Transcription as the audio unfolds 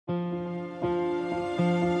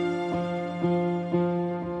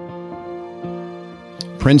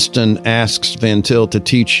Princeton asks Van Til to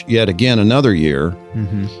teach yet again another year.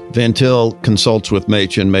 Van Til consults with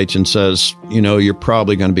Machen. Machen says, you're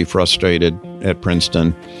probably going to be frustrated at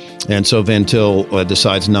Princeton. And so Van Til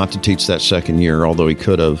decides not to teach that second year, although he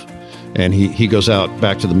could have. And he goes out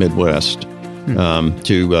back to the Midwest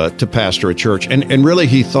to pastor a church. And really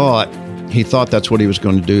he thought that's what he was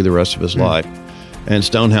going to do the rest of his life. And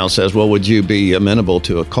Stonehouse says, well, would you be amenable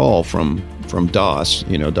to a call from Doss,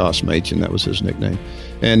 Doss Machen, that was his nickname.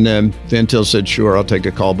 And Van Til said, sure, I'll take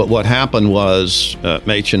a call. But what happened was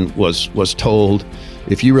Machen was told,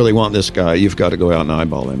 if you really want this guy, you've got to go out and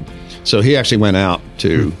eyeball him. So he actually went out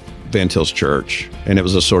to Van Til's church, and it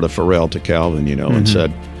was a sort of Farrell to Calvin, and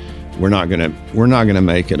said, we're not gonna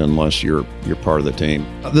make it unless you're part of the team.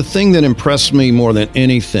 The thing that impressed me more than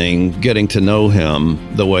anything, getting to know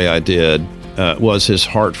him the way I did, was his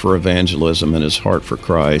heart for evangelism and his heart for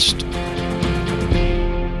Christ.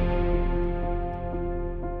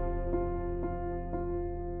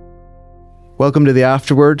 Welcome to The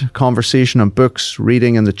Afterword, conversation on books,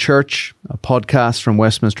 reading, and the church, a podcast from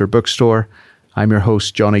Westminster Bookstore. I'm your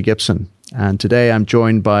host, Johnny Gibson, and today I'm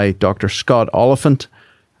joined by Dr. Scott Oliphint,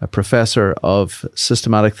 a professor of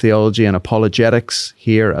systematic theology and apologetics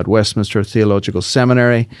here at Westminster Theological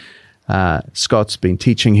Seminary. Scott's been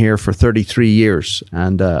teaching here for 33 years,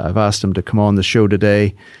 and I've asked him to come on the show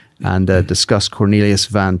today and discuss Cornelius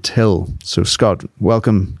Van Til. So, Scott,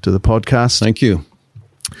 welcome to the podcast. Thank you.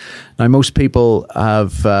 Now, most people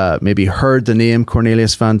have maybe heard the name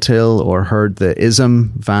Cornelius Van Til or heard the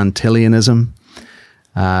ism, Van Tilianism,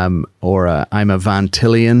 or I'm a Van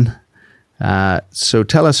Tilian. So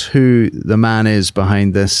tell us who the man is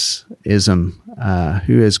behind this ism.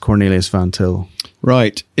 Who is Cornelius Van Til?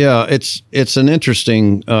 Right. Yeah, it's an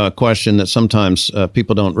interesting question that sometimes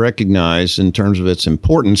people don't recognize in terms of its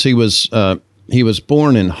importance. He was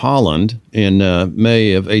born in Holland in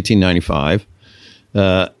May of 1895.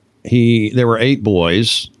 There were 8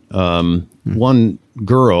 boys, one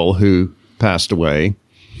girl who passed away.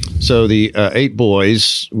 So the 8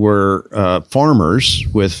 boys were farmers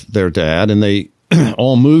with their dad, and they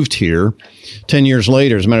all moved here 10 years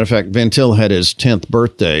later. As a matter of fact, Van Til had his 10th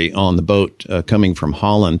birthday on the boat coming from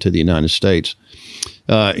Holland to the United States.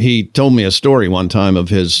 He told me a story one time of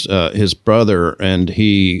his brother, and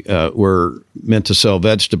he were meant to sell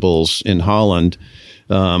vegetables in Holland.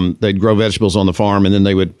 They'd grow vegetables on the farm, and then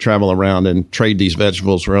they would travel around and trade these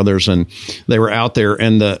vegetables for others. And they were out there,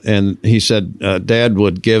 and he said, Dad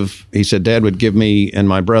would give me and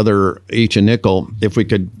my brother each a nickel. If we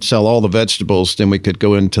could sell all the vegetables, then we could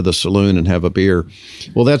go into the saloon and have a beer.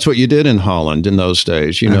 Well, that's what you did in Holland in those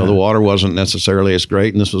days. The water wasn't necessarily as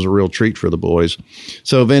great, and this was a real treat for the boys.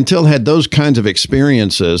 So Van Til had those kinds of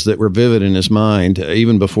experiences that were vivid in his mind,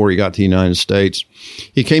 even before he got to the United States.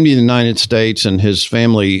 He came to the United States, and his family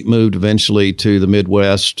moved eventually to the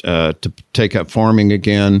Midwest to take up farming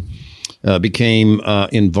again, became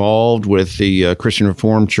involved with the Christian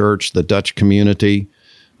Reformed Church, the Dutch community,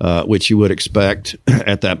 which you would expect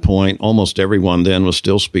at that point. Almost everyone then was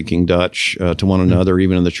still speaking Dutch to one another,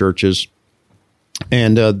 even in the churches.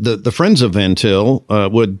 And the friends of Van Til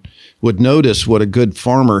would notice what a good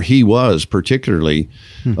farmer he was, particularly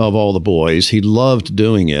of all the boys. He loved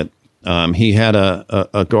doing it. He had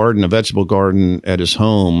a garden, a vegetable garden at his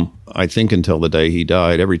home, I think until the day he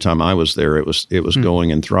died. Every time I was there, it was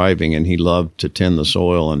going and thriving, and he loved to tend the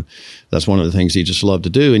soil. And that's one of the things he just loved to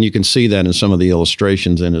do. And you can see that in some of the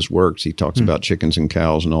illustrations in his works. He talks about chickens and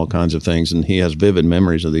cows and all kinds of things, and he has vivid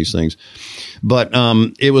memories of these things. But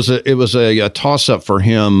it was a toss-up for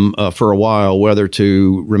him for a while, whether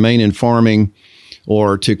to remain in farming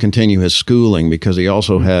or to continue his schooling, because he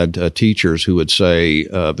also had teachers who would say,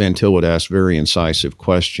 Van Til would ask very incisive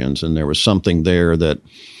questions, and there was something there that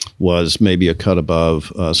was maybe a cut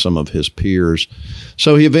above some of his peers.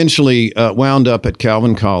 So he eventually wound up at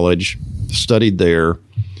Calvin College, studied there,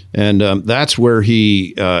 and that's where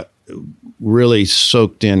he really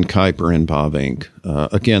soaked in Kuyper and Bavinck.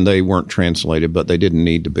 Again, they weren't translated, but they didn't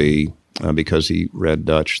need to be. Because he read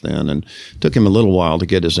Dutch then, and it took him a little while to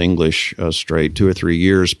get his English straight, 2 or 3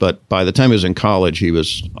 years. But by the time he was in college, he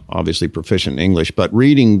was obviously proficient in English, but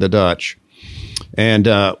reading the Dutch, and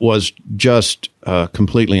was just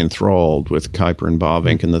completely enthralled with Kuyper and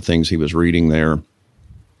Bavinck and the things he was reading there.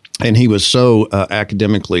 And he was so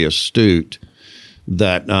academically astute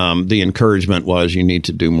that the encouragement was, you need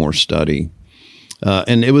to do more study.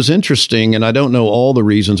 And it was interesting, and I don't know all the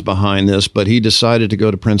reasons behind this, but he decided to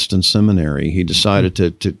go to Princeton Seminary. He decided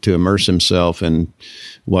to immerse himself in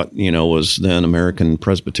what was then American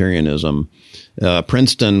Presbyterianism.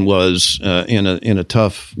 Princeton was in a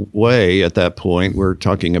tough way at that point. We're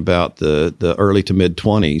talking about the early to mid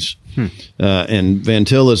 20s. And Van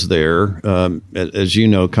Til is there. As you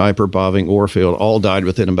know, Kuyper, Boving, Orfield all died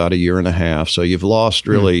within about a year and a half. So you've lost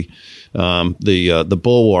really the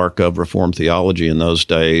bulwark of Reformed theology in those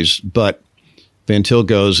days. But Van Til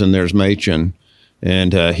goes, and there's Machen,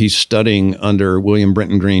 and he's studying under William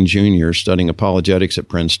Brenton Green Jr., studying apologetics at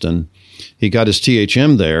Princeton. He got his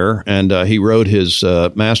THM there, and he wrote his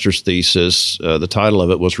master's thesis. The title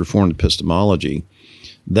of it was Reformed Epistemology.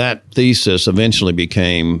 That thesis eventually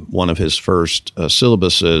became one of his first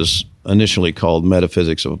syllabuses, initially called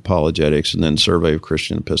Metaphysics of Apologetics and then Survey of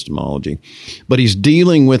Christian Epistemology. But he's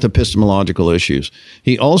dealing with epistemological issues.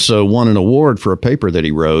 He also won an award for a paper that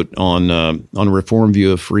he wrote on a Reformed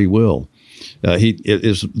view of free will. It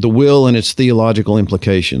is the will and its theological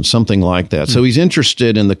implications, something like that. So he's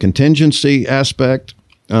interested in the contingency aspect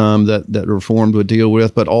that Reformed would deal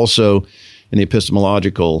with, but also in the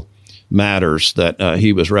epistemological matters that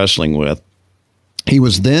he was wrestling with. He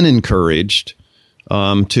was then encouraged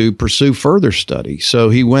to pursue further study. So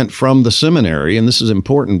he went from the seminary, and this is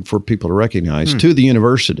important for people to recognize, to the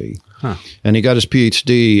university. And he got his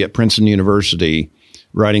PhD at Princeton University,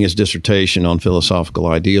 writing his dissertation on philosophical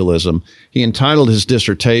idealism. He entitled his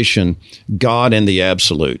dissertation, God and the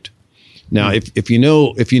Absolute. Now, if you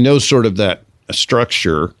know sort of that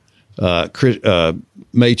structure,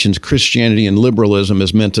 Machen's Christianity and liberalism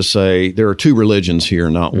is meant to say there are two religions here,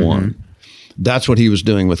 not one. That's what he was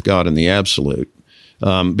doing with God and the Absolute.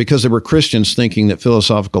 Because there were Christians thinking that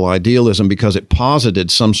philosophical idealism, because it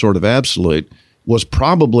posited some sort of absolute, was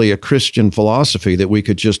probably a Christian philosophy that we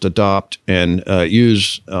could just adopt and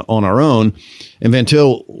use on our own. And Van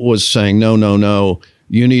Til was saying, no,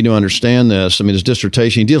 you need to understand this. I mean, his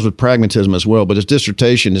dissertation, he deals with pragmatism as well, but his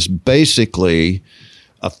dissertation is basically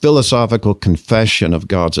a philosophical confession of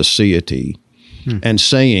God's aseity and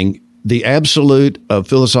saying the absolute of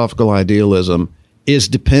philosophical idealism is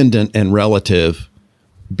dependent and relative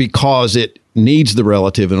because it needs the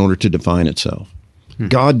relative in order to define itself.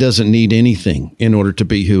 God doesn't need anything in order to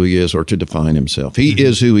be who he is or to define himself. He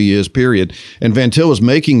is who he is, period. And Van Til was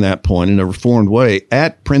making that point in a reformed way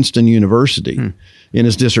at Princeton University in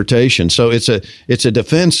his dissertation. So it's a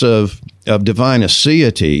defense of divine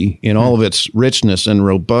aseity in all of its richness and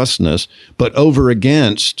robustness, but over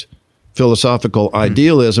against philosophical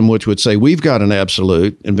idealism, which would say we've got an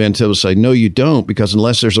absolute, and Van Til would say, no, you don't, because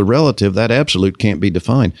unless there's a relative, that absolute can't be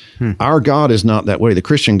defined. Our God is not that way. The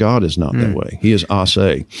Christian God is not that way. He is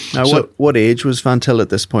ase. Now, so, what age was Van Til at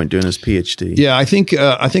this point doing his PhD? Yeah, I think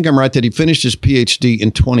I'm right that he finished his PhD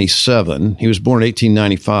in 27. He was born in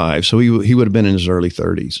 1895, so he would have been in his early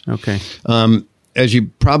 30s. Okay. As you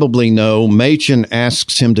probably know, Machen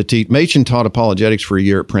asks him to teach. Machen taught apologetics for a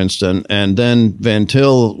year at Princeton, and then Van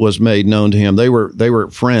Til was made known to him. They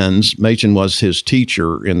were friends. Machen was his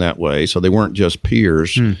teacher in that way, so they weren't just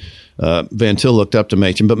peers. Van Til looked up to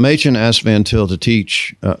Machen, but Machen asked Van Til to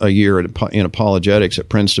teach a year in apologetics at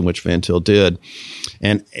Princeton, which Van Til did.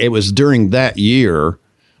 And it was during that year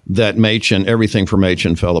that everything for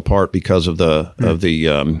Machen fell apart because of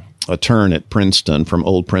a turn at Princeton, from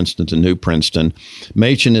old Princeton to new Princeton.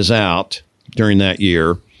 Machen is out during that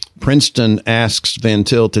year. Princeton asks Van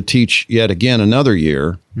Til to teach yet again another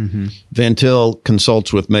year. Van Til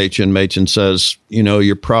consults with Machen. Machen says,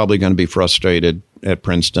 you're probably going to be frustrated at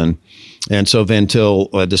Princeton. And so Van Til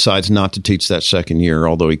decides not to teach that second year,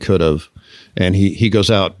 although he could have. And he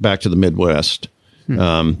goes out back to the Midwest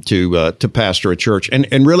to pastor a church.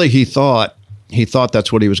 And really he thought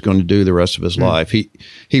that's what he was going to do the rest of his life.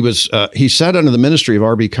 He sat under the ministry of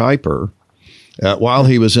R.B. Kuyper while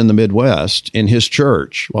he was in the Midwest in his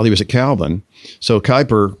church while he was at Calvin. So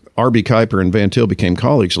R.B. Kuyper and Van Til became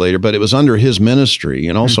colleagues later, but it was under his ministry,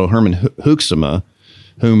 and also Herman Hoeksema,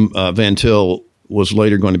 whom Van Til was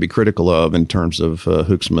later going to be critical of in terms of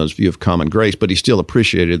Hoeksema's view of common grace, but he still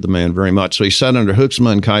appreciated the man very much. So he sat under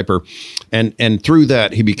Hoeksema and Kuyper, and through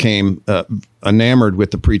that he became enamored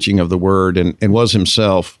with the preaching of the word and was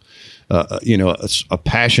himself, a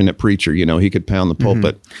passionate preacher. He could pound the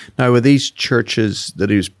pulpit. Now, were these churches that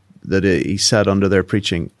he was that he sat under their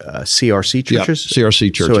preaching CRC churches? Yeah,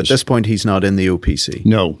 CRC churches. So at this point, he's not in the OPC?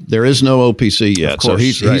 No, there is no OPC yet. Of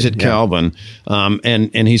course, so he's at Calvin,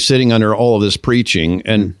 and he's sitting under all of this preaching.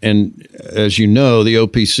 And as you know, the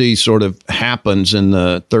OPC sort of happens in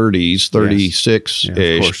the 30s,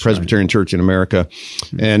 36-ish, Presbyterian Church in America.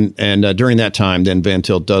 And during that time, then Van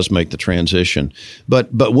Til does make the transition.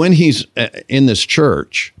 But when he's in this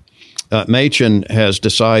church, Machen has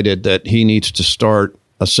decided that he needs to start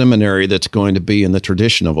a seminary that's going to be in the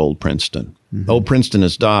tradition of Old Princeton. Mm-hmm. Old Princeton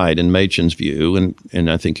has died in Machen's view,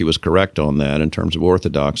 and I think he was correct on that in terms of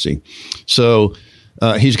orthodoxy. So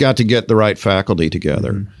he's got to get the right faculty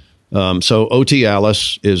together. Mm-hmm. So O.T.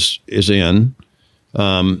 Alice is in,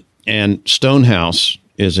 and Stonehouse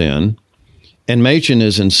is in, and Machen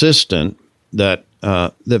is insistent that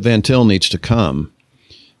Van Til needs to come.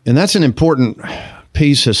 And that's an important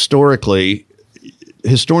piece historically.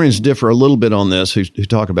 Historians differ a little bit on this who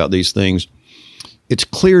talk about these things. It's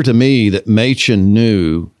clear to me that Machen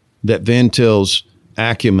knew that Van Til's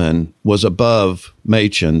acumen was above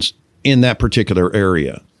Machen's in that particular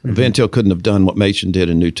area. Mm-hmm. Van Til couldn't have done what Machen did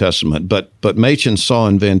in New Testament, but Machen saw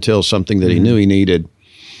in Van Til something that he knew he needed.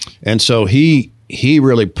 And so he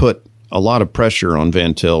really put a lot of pressure on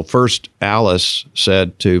Van Til. First, Alice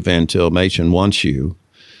said to Van Til, Machen wants you.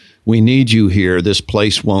 We need you here. This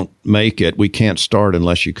place won't make it. We can't start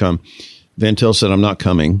unless you come. Van Til said, I'm not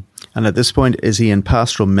coming. And at this point, is he in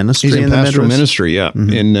pastoral ministry? He's in pastoral ministry, yeah,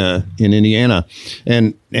 in Indiana.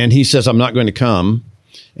 And he says, I'm not going to come.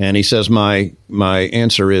 And he says, my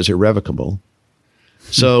answer is irrevocable.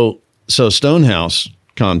 So Stonehouse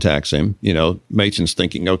contacts him. You know, Machen's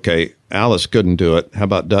thinking, okay, Alice couldn't do it. How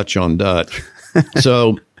about Dutch on Dutch?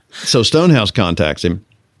 So Stonehouse contacts him.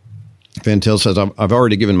 Van Til says, I've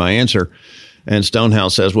already given my answer. And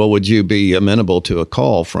Stonehouse says, well, would you be amenable to a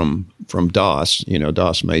call from Doss,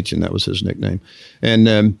 Doss Machen, that was his nickname.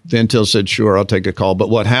 And Van Til said, sure, I'll take a call. But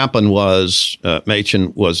what happened was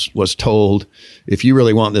Machen was told, if you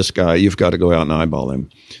really want this guy, you've got to go out and eyeball him.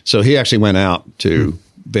 So he actually went out to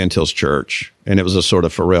Van Til's church, and it was a sort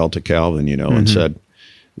of farewell to Calvin, and said,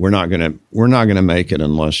 we're not gonna make it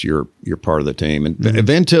unless you're part of the team. And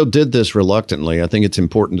Van Til did this reluctantly. I think it's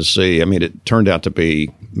important to see. I mean, it turned out to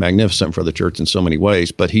be magnificent for the church in so many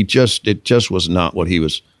ways, but it just was not what he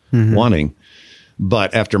was wanting.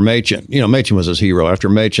 But after Machen, Machen was his hero. After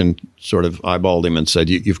Machen sort of eyeballed him and said,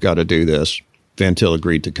 "You've got to do this," Van Til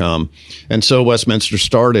agreed to come, and so Westminster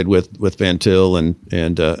started with Van Til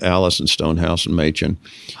and Alice and Stonehouse and Machen.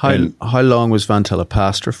 How long was Van Til a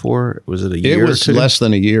pastor for? Was it a year? It was less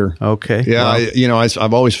than a year. Okay. Yeah, wow.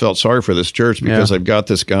 I've always felt sorry for this church because they've got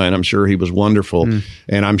this guy, and I'm sure he was wonderful,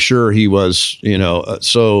 and I'm sure he was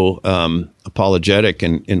so apologetic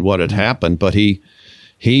in what had happened, but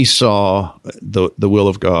he saw the will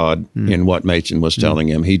of God in what Machen was telling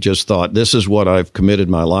him. He just thought, this is what I've committed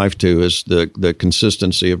my life to, is the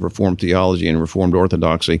consistency of Reformed theology and Reformed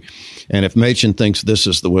orthodoxy. And if Machen thinks this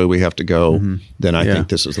is the way we have to go, then I think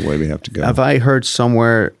this is the way we have to go. Have I heard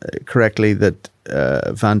somewhere correctly that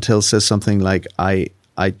Van Til says something like, I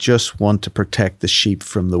just want to protect the sheep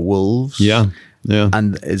from the wolves? Yeah.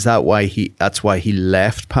 And is that's why he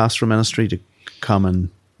left pastoral ministry to come and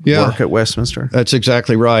work at Westminster? That's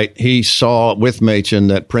exactly right. He saw with Machen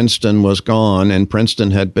that Princeton was gone, and Princeton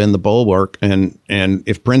had been the bulwark. And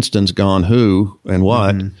if Princeton's gone, who and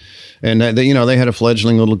what? And they had a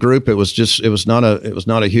fledgling little group. It was not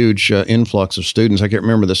a huge influx of students. I can't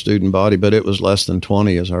remember the student body, but it was less than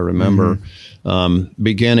 20, as I remember,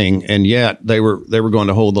 beginning. And yet they were going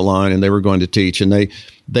to hold the line, and they were going to teach. And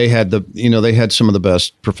they had they had some of the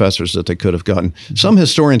best professors that they could have gotten. Some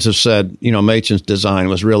historians have said, Machen's design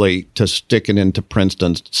was really to stick it in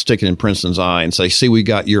Princeton's eye and say, see, we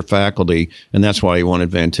got your faculty, and that's why he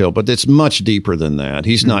wanted Van Til. But it's much deeper than that.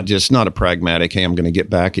 He's not a pragmatic, hey, I'm going to get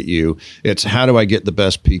back at you. It's how do I get the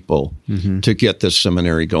best people to get this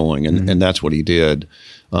seminary going? And that's what he did.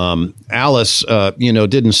 Alice,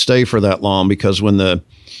 didn't stay for that long, because when the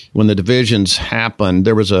divisions happened,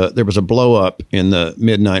 there was a blow up in the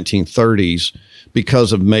mid 1930s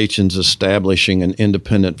because of Machen's establishing an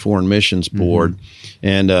independent foreign missions board.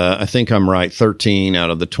 And I think I'm right, 13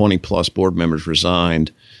 out of the 20 plus board members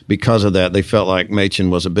resigned. Because of that, they felt like Machen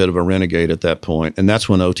was a bit of a renegade at that point. And that's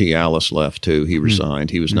when O.T. Alice left too. He resigned.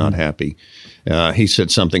 He was not happy. He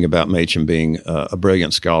said something about Machen being a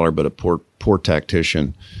brilliant scholar, but a poor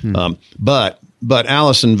tactician. But But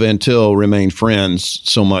Alice and Van Til remained friends,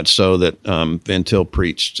 so much so that Van Til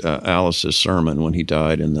preached Alice's sermon when he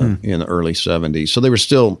died in the early 70s. So they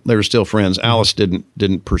were still friends. Alice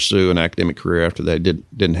didn't pursue an academic career after that.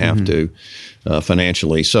 Didn't have to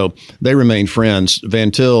financially. So they remained friends. Van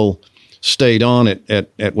Til stayed on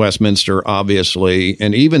at Westminster, obviously,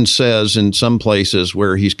 and even says in some places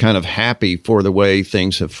where he's kind of happy for the way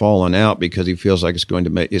things have fallen out because he feels like it's going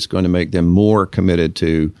to make them more committed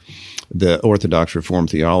to the Orthodox Reformed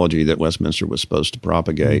theology that Westminster was supposed to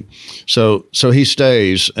propagate. So he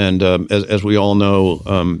stays, and as we all know,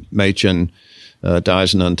 Machen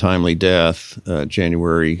dies an untimely death,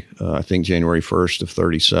 January 1st of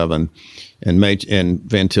 37. And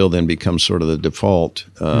Van Til then becomes sort of the default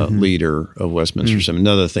leader of Westminster Seminary.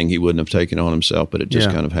 Another thing he wouldn't have taken on himself, but it just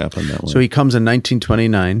kind of happened that way. So he comes in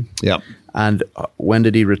 1929. Yeah. And when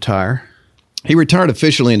did he retire? He retired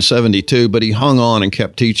officially in 72, but he hung on and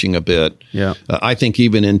kept teaching a bit. Yeah. I think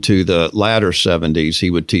even into the latter 70s,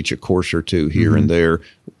 he would teach a course or two here and there.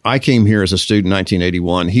 I came here as a student in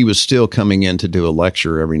 1981. He was still coming in to do a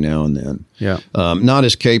lecture every now and then. Yeah. Not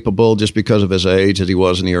as capable just because of his age as he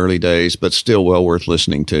was in the early days, but still well worth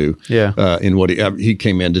listening to. Yeah. In what he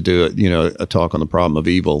came in to do a talk on the problem of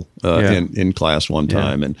evil in class one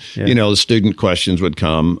time, and the student questions would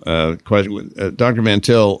come. Dr. Van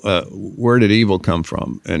Til, where did evil come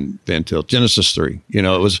from? And Van Til, Genesis 3. It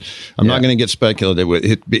was. I'm not going to get speculative.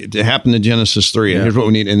 It happened in Genesis 3, and here's what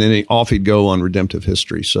we need. And then he'd go on redemptive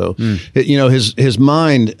history. So, his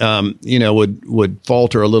mind, would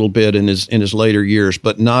falter a little bit in his later years,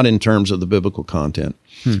 but not in terms of the biblical content.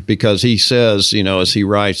 Because he says, as he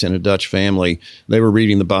writes, in a Dutch family, they were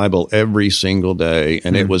reading the Bible every single day,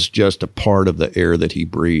 and it was just a part of the air that he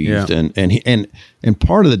breathed. Yeah. And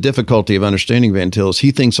part of the difficulty of understanding Van Til is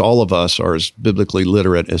he thinks all of us are as biblically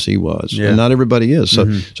literate as he was, and not everybody is.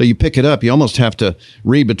 So, so you pick it up. You almost have to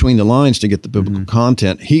read between the lines to get the biblical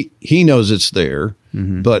content. He knows it's there,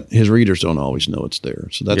 but his readers don't always know it's there.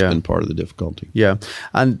 So that's been part of the difficulty. Yeah,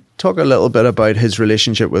 and talk a little bit about his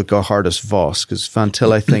relationship with Gerhardus Voss, because Van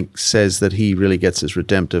Til, I think, says that he really gets his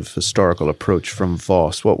redemptive historical approach from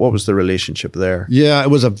Voss. What was the relationship there? Yeah,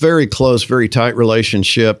 it was a very close, very tight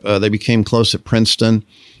relationship. They became close at Princeton.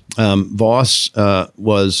 Voss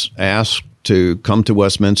was asked to come to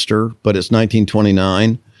Westminster, but it's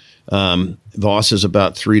 1929. Voss is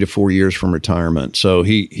about 3 to 4 years from retirement, so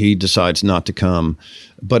he decides not to come.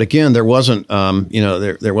 But again, there wasn't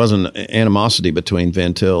there wasn't animosity between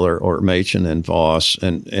Van Til or Machen and Voss,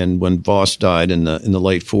 and when Voss died in the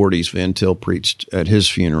late 40s, Van Til preached at his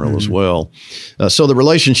funeral as well. So the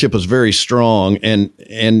relationship was very strong, and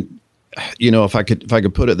if I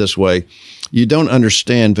could put it this way, you don't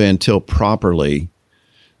understand Van Til properly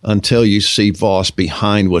until you see Voss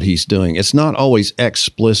behind what he's doing. It's not always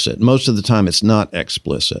explicit. Most of the time, it's not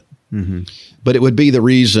explicit. But it would be the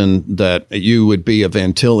reason that you would be a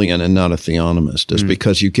Van Tilian and not a theonomist, is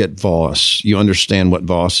because you get Voss. You understand what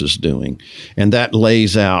Voss is doing. And that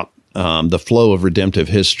lays out the flow of redemptive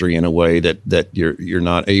history in a way that you're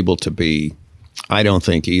not able to be, I don't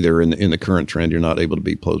think, either in the current trend. You're not able to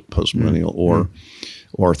be postmillennial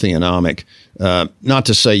or theonomic. Not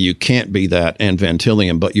to say you can't be that and Van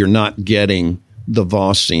Tilian, but you're not getting the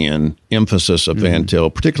Vossian emphasis of Van Til,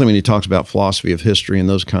 particularly when he talks about philosophy of history and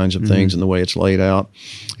those kinds of things and the way it's laid out.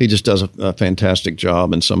 He just does a fantastic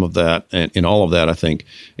job in some of that, and in all of that, I think.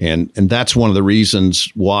 And that's one of the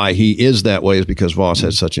reasons why he is that way, is because Voss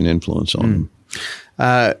has such an influence on him.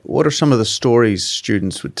 What are some of the stories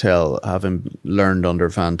students would tell, having learned under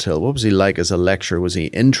Van Til? What was he like as a lecturer? Was he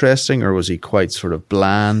interesting, or was he quite sort of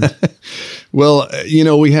bland? Well,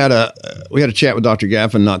 we had a chat with Dr.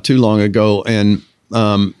 Gaffin not too long ago, and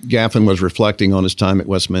Gaffin was reflecting on his time at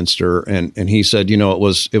Westminster, and he said, it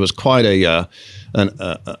was quite an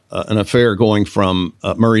affair going from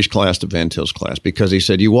Murray's class to Van Til's class, because he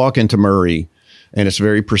said you walk into Murray and it's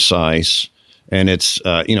very precise. And it's,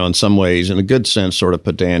 in some ways, in a good sense, sort of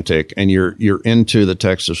pedantic, and you're into the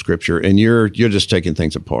text of Scripture, and you're just taking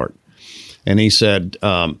things apart. And he said,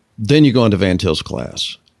 then you go into Van Til's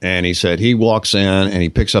class, and he said he walks in and he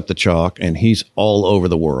picks up the chalk, and he's all over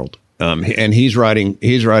the world, and he's writing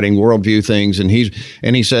worldview things, and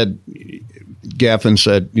he said. Gaffin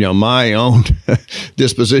said, my own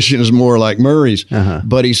disposition is more like Murray's,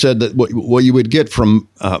 but he said that what you would get from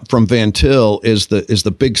Van Til is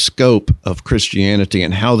the big scope of Christianity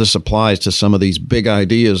and how this applies to some of these big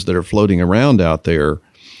ideas that are floating around out there.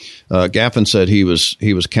 Gaffin said he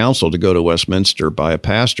was counseled to go to Westminster by a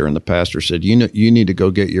pastor, and the pastor said, you need to go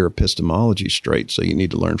get your epistemology straight, so you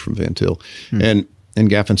need to learn from Van Til. And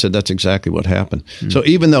Gaffin said that's exactly what happened. So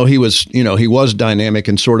even though he was dynamic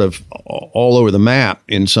and sort of all over the map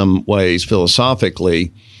in some ways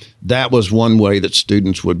philosophically, that was one way that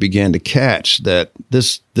students would begin to catch that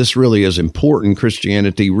this really is important.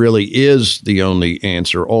 Christianity really is the only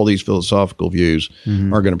answer. All these philosophical views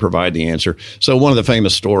are going to provide the answer. So one of the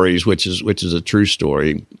famous stories, which is a true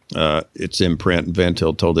story, it's in print, and Van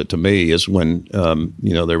Til told it to me, is when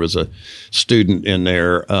there was a student in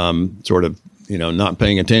there sort of not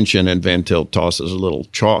paying attention, and Van Til tosses a little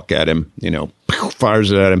chalk at him,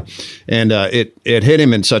 fires it at him, and it hit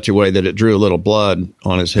him in such a way that it drew a little blood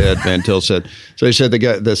on his head. Van Til said. So he said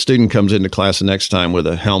the student comes into class the next time with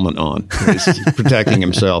a helmet on, he's protecting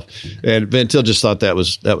himself, and Van Til just thought that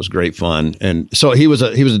was great fun. And so he was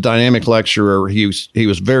a dynamic lecturer. He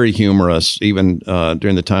was very humorous, even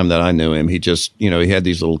during the time that I knew him. He just he had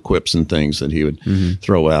these little quips and things that he would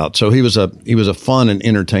throw out. So he was a fun and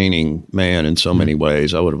entertaining man in so many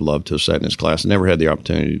ways. I would have loved to have sat in his class. Never had the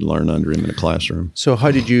opportunity to learn under him in a classroom. So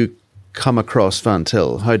how did you come across Van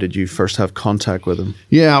Til? How did you first have contact with him?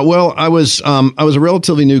 Yeah, well, I was a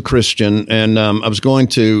relatively new Christian, and I was going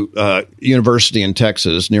to university in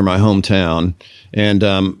Texas near my hometown, and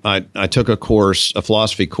I took a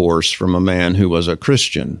philosophy course from a man who was a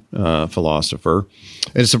Christian philosopher.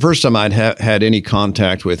 And it's the first time I'd had any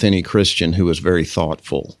contact with any Christian who was very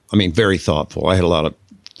thoughtful. I mean, very thoughtful. I had a lot of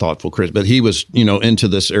thoughtful Christians, but he was, into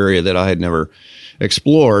this area that I had never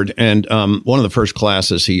explored. And one of the first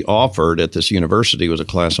classes he offered at this university was a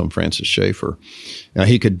class on Francis Schaeffer. Now,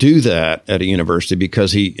 he could do that at a university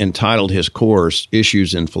because he entitled his course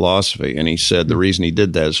Issues in Philosophy. And he said the reason he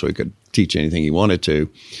did that is so he could teach anything he wanted to.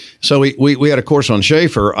 So we had a course on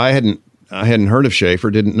Schaeffer. I hadn't heard of Schaeffer,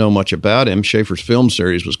 didn't know much about him. Schaeffer's film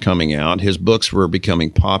series was coming out. His books were becoming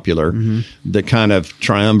popular. The kind of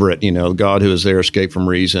triumvirate, God who is there, escape from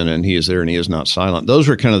reason, and he is there and he is not silent. Those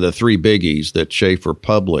were kind of the three biggies that Schaeffer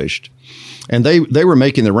published. And they were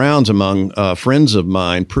making the rounds among friends of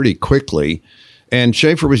mine pretty quickly. And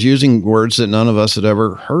Schaeffer was using words that none of us had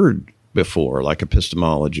ever heard before, like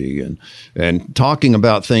epistemology, and talking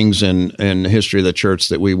about things in the history of the church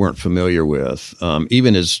that we weren't familiar with.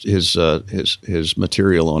 Even his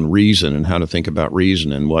material on reason and how to think about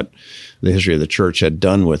reason and what the history of the church had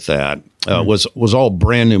done with that was all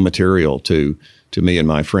brand new material to me and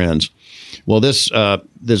my friends. Well,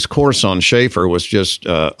 this course on Schaeffer was just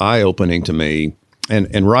eye-opening to me,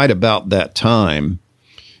 and right about that time,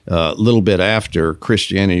 a little bit after,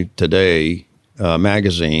 Christianity Today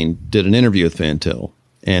magazine did an interview with Van Til,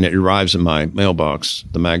 and it arrives in my mailbox.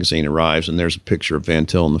 The magazine arrives, and there's a picture of Van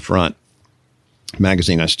Til in the front.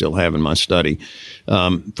 Magazine I still have in my study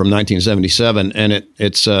from 1977, and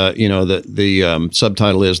it's the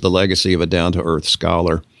subtitle is "The Legacy of a Down-to-Earth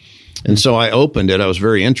Scholar." And so I opened it. I was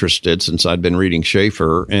very interested since I'd been reading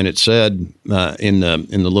Schaeffer, and it said in the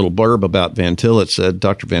little blurb about Van Til, it said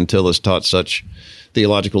Dr. Van Til has taught such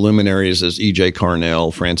theological luminaries as E.J.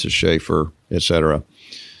 Carnell, Francis Schaeffer, etc.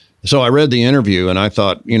 So I read the interview, and I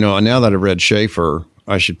thought, now that I've read Schaeffer,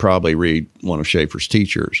 I should probably read one of Schaeffer's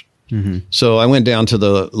teachers. So I went down to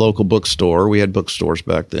the local bookstore. We had bookstores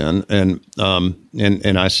back then, and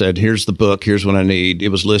I said, "Here's the book. Here's what I need." It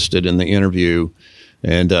was listed in the interview,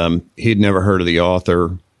 and he'd never heard of the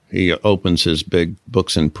author. He opens his big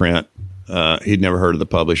books in print. He'd never heard of the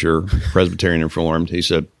publisher, Presbyterian Reformed. He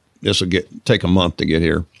said, "This will take a month to get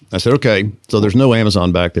here." I said, "Okay." So there's no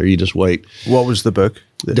Amazon back there. You just wait. What was the book?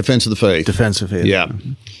 Defense of the Faith. Defense of Faith. Yeah.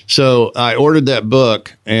 So I ordered that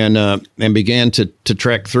book and began to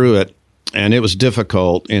trek through it, and it was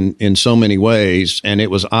difficult in so many ways, and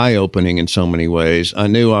it was eye-opening in so many ways. I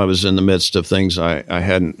knew I was in the midst of things I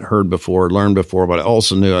hadn't heard before, learned before, but I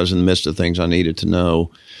also knew I was in the midst of things I needed to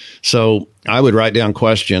know. So I would write down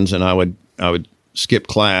questions, and I would skip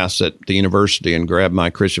class at the university and grab my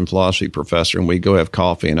Christian philosophy professor, and we'd go have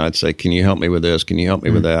coffee, and I'd say, "Can you help me with this? Can you help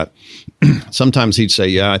me with that?" Sometimes he'd say,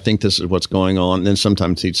 "Yeah, I think this is what's going on." And then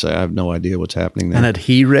sometimes he'd say, "I have no idea what's happening there." And had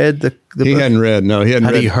he read the book? He hadn't read, no. He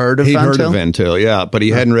heard of Van Til? He'd heard of Van Til, yeah, but he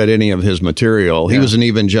hadn't read any of his material. He was an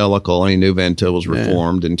evangelical, and he knew Van Til was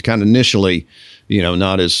Reformed, and kind of initially,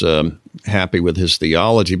 not as happy with his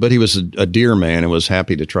theology, but he was a dear man and was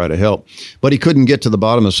happy to try to help. But he couldn't get to the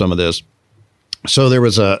bottom of some of this. So there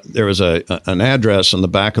was an address on the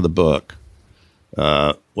back of the book,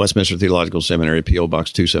 Westminster Theological Seminary, P.O.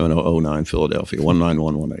 Box 27009, Philadelphia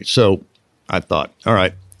 19118. So I thought, all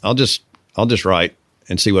right, I'll just write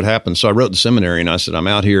and see what happens. So I wrote the seminary, and I said, "I'm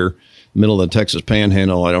out here, middle of the Texas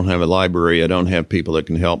Panhandle. I don't have a library. I don't have people that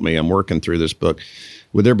can help me. I'm working through this book.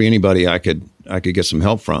 Would there be anybody I could get some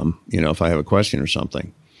help from? If I have a question or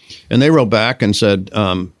something?" And they wrote back and said,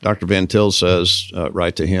 Dr. Van Til says,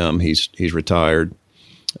 write to him. He's retired.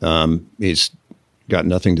 He's got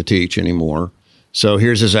nothing to teach anymore. So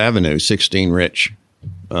here's his avenue, 16 Rich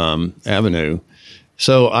Avenue.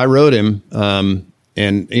 So I wrote him,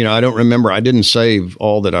 and, I don't remember, I didn't save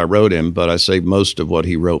all that I wrote him, but I saved most of what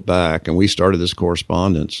he wrote back, and we started this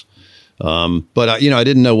correspondence. But I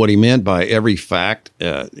didn't know what he meant by every fact,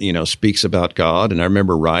 speaks about God. And I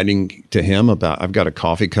remember writing to him about, I've got a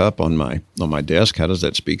coffee cup on my desk. How does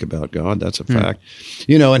that speak about God? That's a fact,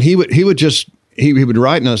 and he would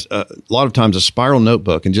write in a lot of times a spiral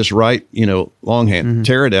notebook and just write, longhand,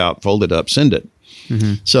 tear it out, fold it up, send it.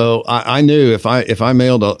 So I knew if I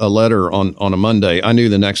mailed a letter on a Monday, I knew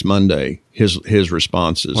the next Monday his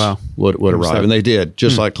responses would arrive, and they did,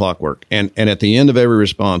 just like clockwork. And at the end of every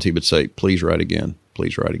response, he would say, "Please write again.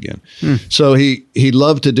 Please write again." So he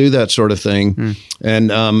loved to do that sort of thing,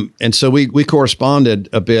 and so we corresponded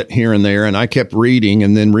a bit here and there, and I kept reading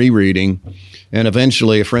and then rereading, and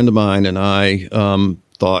eventually a friend of mine and I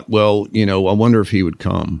thought, well, I wonder if he would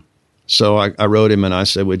come. So I wrote him and I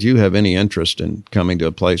said, would you have any interest in coming to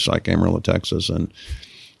a place like Amarillo, Texas? And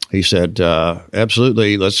he said,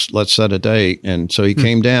 absolutely, let's set a date. And so he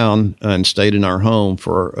came down and stayed in our home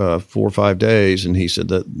for 4 or 5 days. And he said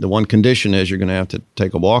that the one condition is you're going to have to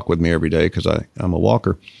take a walk with me every day because I'm a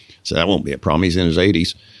walker. So that won't be a problem. He's in his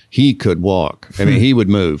 80s. He could walk. I mean, he would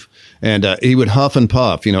move. And he would huff and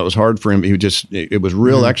puff. It was hard for him. It was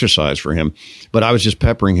real exercise for him. But I was just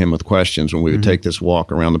peppering him with questions when we would take this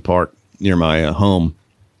walk around the park near my home.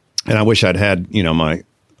 And I wish I'd had,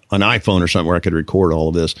 an iPhone or something where I could record all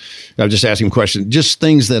of this. I would just ask him questions, just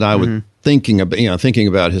things that I was thinking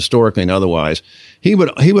about historically and otherwise. He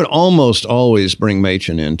would almost always bring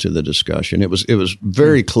Machen into the discussion. It was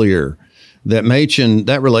very clear that Machen,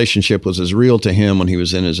 that relationship was as real to him when he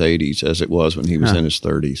was in his 80s as it was when he was in his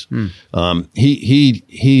 30s.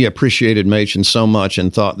 He appreciated Machen so much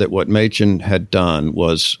and thought that what Machen had done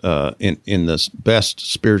was, in the best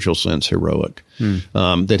spiritual sense, heroic.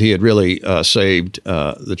 That he had really saved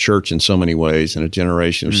the church in so many ways and a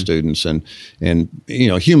generation of students, and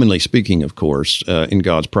humanly speaking, of course, in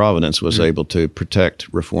God's providence, was able to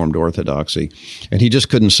protect Reformed orthodoxy. And he just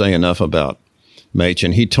couldn't say enough about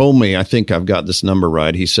Machen. He told me, I think I've got this number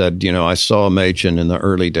right. He said, I saw Machen in the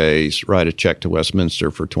early days write a check to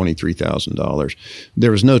Westminster for $23,000.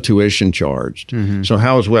 There was no tuition charged. So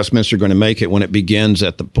how is Westminster going to make it when it begins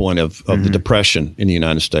at the point of the Depression in the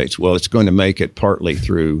United States? Well, it's going to make it partly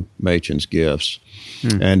through Machen's gifts.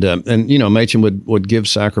 And Machen would give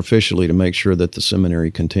sacrificially to make sure that the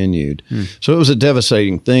seminary continued. So it was a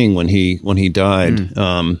devastating thing when he died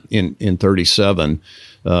in 37.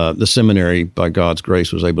 The seminary, by God's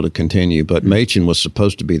grace, was able to continue, but Machen was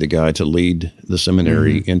supposed to be the guy to lead the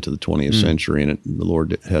seminary into the 20th century, and the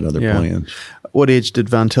Lord had other plans. What age did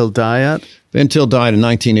Van Til die at? Van Til died in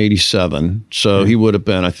 1987, so he would have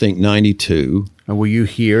been, I think, 92. And were you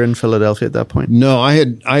here in Philadelphia at that point? No, I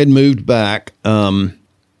had moved back to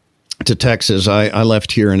Texas. I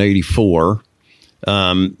left here in 84.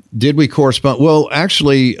 Did we correspond? Well,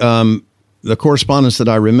 actually, the correspondence that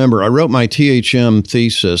I remember, I wrote my THM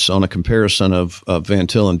thesis on a comparison of Van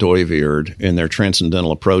Til and Dooyeweerd in their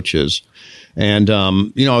transcendental approaches. And, I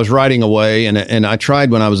was writing away, and I tried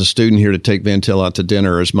when I was a student here to take Van Til out to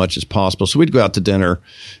dinner as much as possible. So we'd go out to dinner,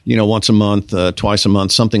 once a month, twice a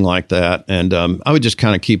month, something like that. And I would just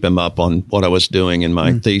kind of keep him up on what I was doing in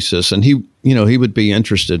my thesis. And he would be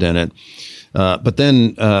interested in it. But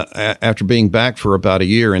then after being back for about a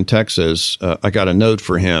year in Texas, I got a note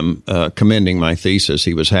for him commending my thesis.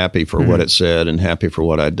 He was happy for what it said and happy for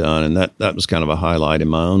what I'd done, and that was kind of a highlight in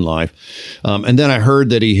my own life. And then I heard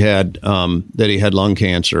that he had lung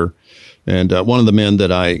cancer, and one of the men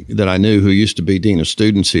that I knew who used to be dean of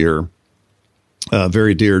students here, a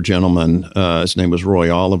very dear gentleman, his name was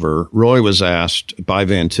Roy Oliver. Roy was asked by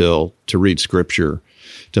Van Til to read scripture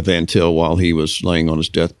to Van Til while he was laying on his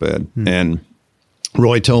deathbed. And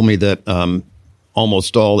Roy told me that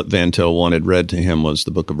almost all that Van Til wanted read to him was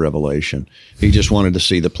the book of Revelation. He just wanted to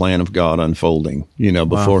see the plan of God unfolding,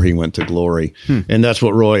 before he went to glory. And that's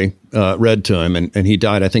what Roy read to him. And he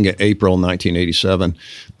died, I think, in April 1987.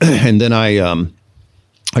 And then I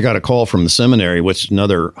got a call from the seminary, which is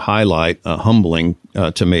another highlight, humbling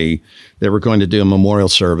to me. They were going to do a memorial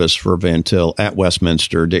service for Van Til at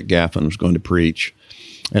Westminster. Dick Gaffin was going to preach.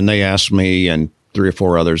 And they asked me and 3 or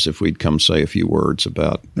 4 others if we'd come say a few words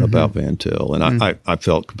about Van Til. And I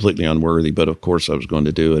felt completely unworthy, but of course I was going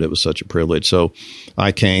to do it. It was such a privilege. So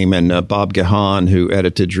I came, and Bob Gahan, who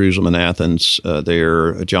edited Jerusalem and Athens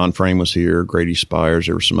there, John Frame was here, Grady Spires,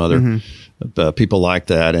 there were some other people like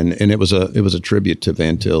that, and it was a tribute to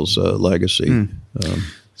Van Til's legacy.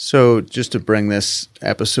 So, just to bring this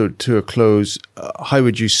episode to a close, how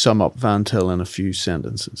would you sum up Van Til in a few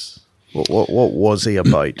sentences? What was he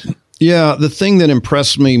about? Yeah, the thing that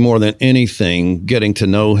impressed me more than anything, getting to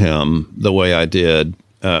know him the way I did,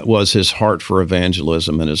 was his heart for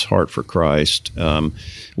evangelism and his heart for Christ.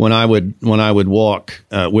 When I would walk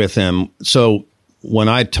with him, so when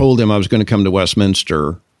I told him I was going to come to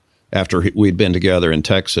Westminster after we'd been together in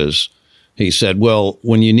Texas, he said, well,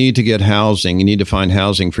 when you need to get housing, you need to find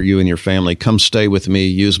housing for you and your family, come stay with me,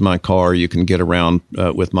 use my car. You can get around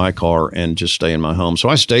with my car and just stay in my home. So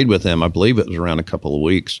I stayed with him. I believe it was around a couple of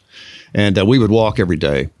weeks. And we would walk every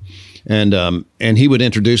day. And he would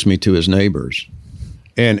introduce me to his neighbors.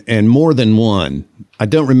 And more than one, I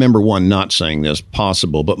don't remember one not saying this,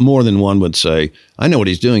 possible, but more than one would say, I know what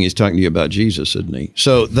he's doing. He's talking to you about Jesus, isn't he?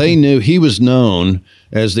 So they knew he was known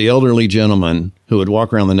as the elderly gentleman who would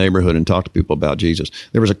walk around the neighborhood and talk to people about Jesus.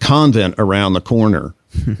 There was a convent around the corner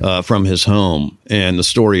from his home. And the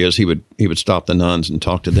story is he would stop the nuns and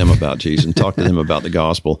talk to them about Jesus and talk to them about the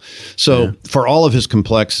gospel. So for all of his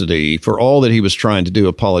complexity, for all that he was trying to do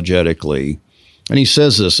apologetically, and he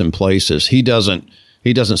says this in places, he doesn't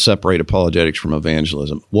separate apologetics from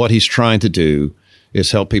evangelism. What he's trying to do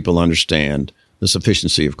is help people understand the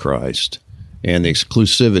sufficiency of Christ and the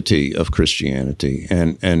exclusivity of Christianity,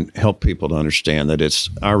 and help people to understand that it's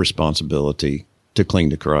our responsibility to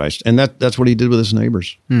cling to Christ. And that's what he did with his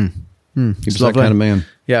neighbors. He was that kind of man.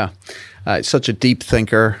 Yeah. Such a deep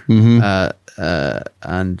thinker,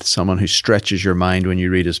 and someone who stretches your mind when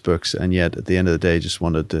you read his books, and yet at the end of the day just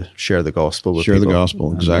wanted to share the gospel with people. Share the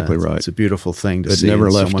gospel, exactly right. It's a beautiful thing to see never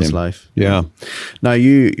in left someone's him. life. Yeah. Now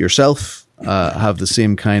you yourself have the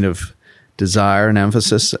same kind of desire and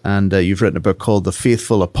emphasis, and you've written a book called The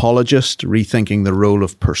Faithful Apologist, Rethinking the Role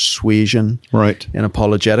of Persuasion in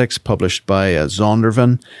Apologetics, published by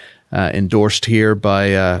Zondervan, endorsed here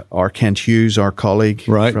by R. Kent Hughes, our colleague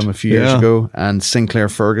from a few years ago, and Sinclair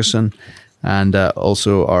Ferguson, and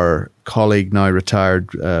also our colleague, now retired,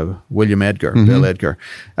 William Edgar, Bill Edgar.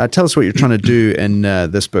 Tell us what you're trying to do in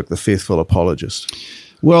this book, The Faithful Apologist.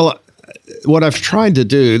 Well, what I've tried to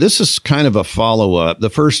do, this is kind of a follow-up. The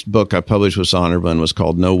first book I published with Zondervan was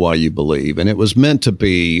called Know Why You Believe, and it was meant to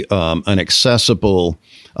be an accessible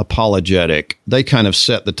apologetic. They kind of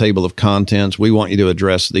set the table of contents. We want you to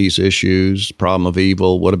address these issues, problem of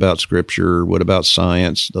evil, what about Scripture, what about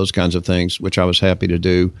science, those kinds of things, which I was happy to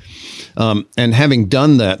do. And having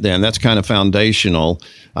done that then, that's kind of foundational.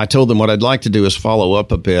 I told them what I'd like to do is follow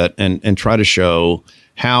up a bit and try to show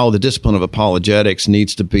how the discipline of apologetics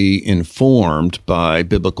needs to be informed by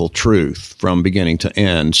biblical truth from beginning to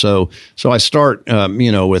end. So I start,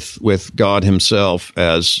 with God himself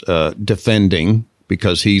as defending,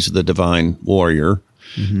 because he's the divine warrior,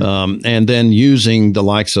 and then using the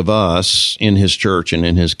likes of us in his church and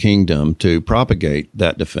in his kingdom to propagate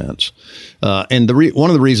that defense. And one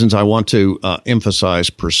of the reasons I want to emphasize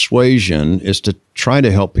persuasion is to try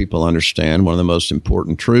to help people understand one of the most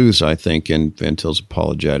important truths, I think, in Van Til's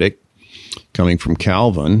apologetic, coming from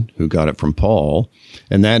Calvin, who got it from Paul,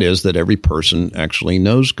 and that is that every person actually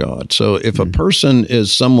knows God. So if a person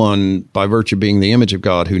is someone, by virtue of being the image of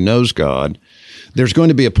God, who knows God, there's going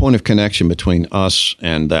to be a point of connection between us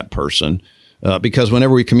and that person, because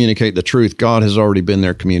whenever we communicate the truth, God has already been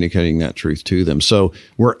there communicating that truth to them. So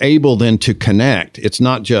we're able then to connect. It's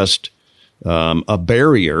not just a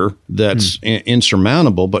barrier that's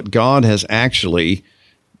insurmountable, but God has actually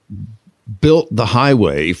built the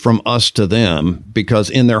highway from us to them, because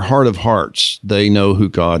in their heart of hearts, they know who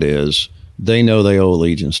God is. They know they owe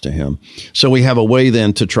allegiance to him. So we have a way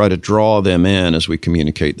then to try to draw them in as we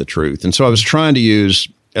communicate the truth. And so I was trying to use,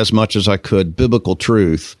 as much as I could, biblical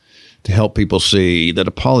truth to help people see that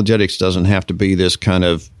apologetics doesn't have to be this kind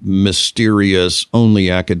of mysterious, only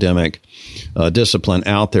academic discipline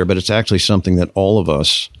out there, but it's actually something that all of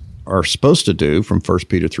us are supposed to do from 1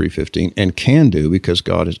 Peter 3:15 and can do because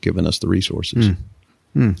God has given us the resources.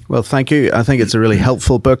 Well, thank you. I think it's a really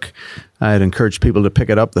helpful book. I'd encourage people to pick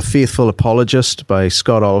it up. The Faithful Apologist by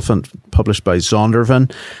Scott Oliphint, published by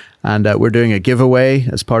Zondervan. And we're doing a giveaway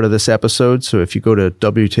as part of this episode. So if you go to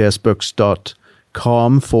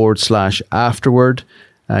wtsbooks.com/afterward,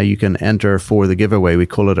 you can enter for the giveaway. We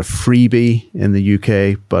call it a freebie in the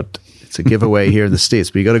UK, but it's a giveaway here in the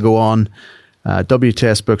States. But you got to go on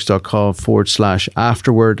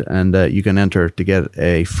wtsbooks.com/afterward, and you can enter to get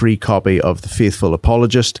a free copy of The Faithful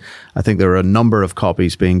Apologist. I think there are a number of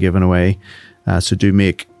copies being given away, so do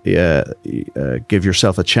give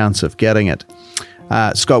yourself a chance of getting it.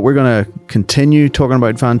 Scott, we're going to continue talking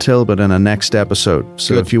about Van Til, but in a next episode.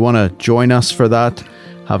 So Good. If you want to join us for that,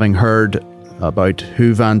 having heard about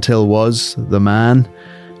who Van Til was, the man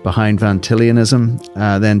behind Van Tilianism,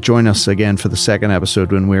 then join us again for the second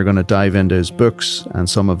episode when we're going to dive into his books and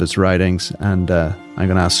some of his writings. And I'm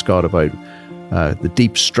going to ask Scott about the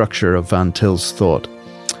deep structure of Van Til's thought.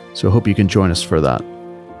 So I hope you can join us for that.